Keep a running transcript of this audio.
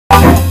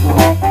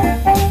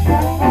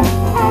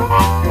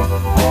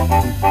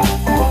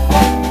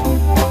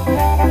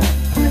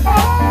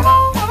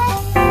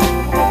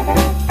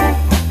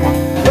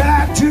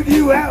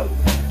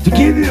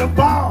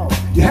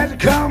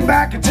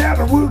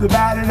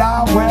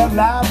well,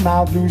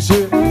 loudmouth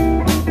Lucy,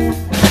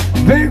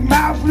 big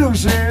mouth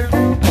Lucy,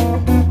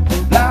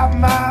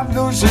 loudmouth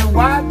Lucy,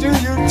 why do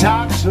you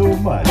talk so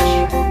much?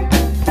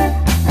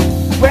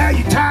 Well,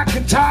 you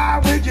talking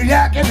tall with your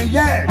yak and the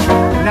yak.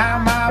 Now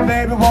my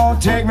baby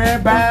won't take me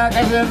back.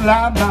 I said,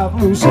 loudmouth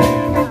Lucy,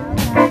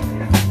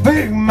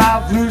 big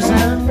mouth Lucy,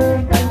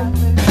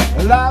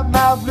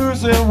 loudmouth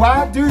Lucy,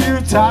 why do you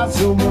talk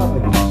so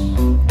much?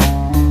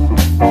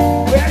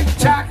 Well, you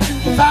talk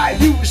too far,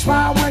 you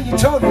smile when you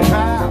told your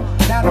pal.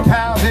 Now the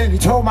pal, then you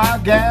told my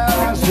gal.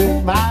 I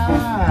said,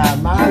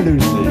 my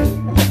Lucy,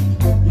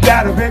 you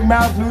got a big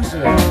mouth Lucy,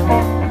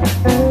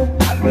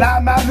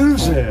 loudmouth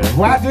Lucy,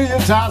 why do you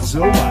talk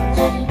so much?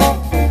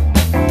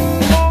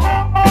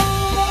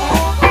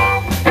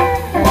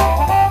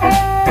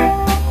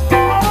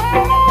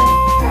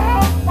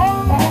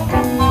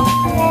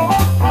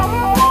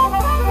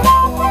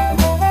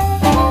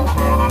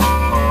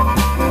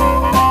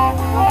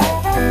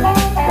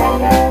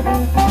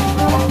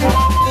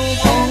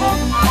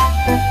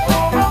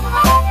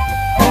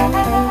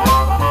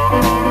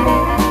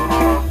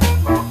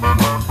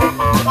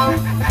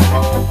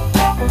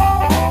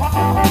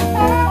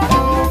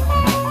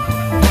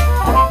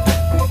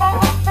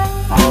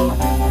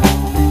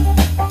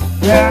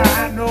 Yeah,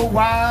 I know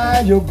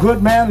why your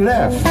good man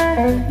left.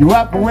 You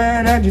up and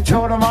went and you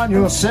told him on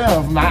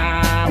yourself,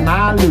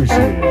 my Lucy,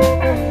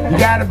 you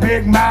got a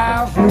big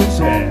mouth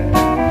Lucy,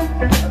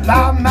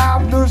 loud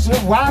mouth Lucy,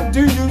 why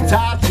do you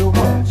talk so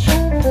much?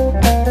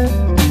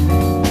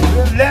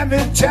 Let me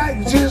tell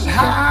you just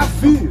how I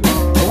feel.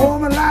 A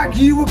woman like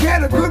you will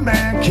get a good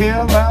man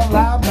killed. Well,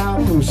 loud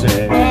mouth Lucy,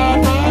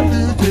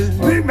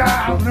 big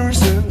mouth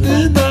Lucy,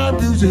 big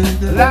mouth Lucy,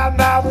 loud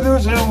mouth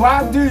Lucy,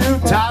 why do you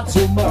talk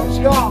so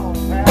much? Go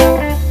on, man.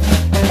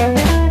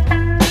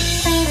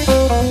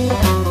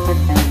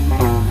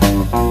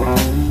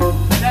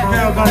 That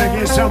girl gonna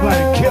get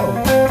somebody killed.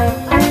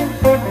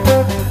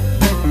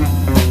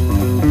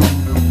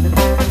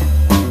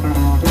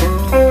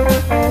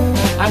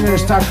 I'm gonna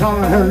start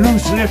calling her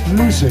Loose Lip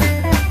Lucy.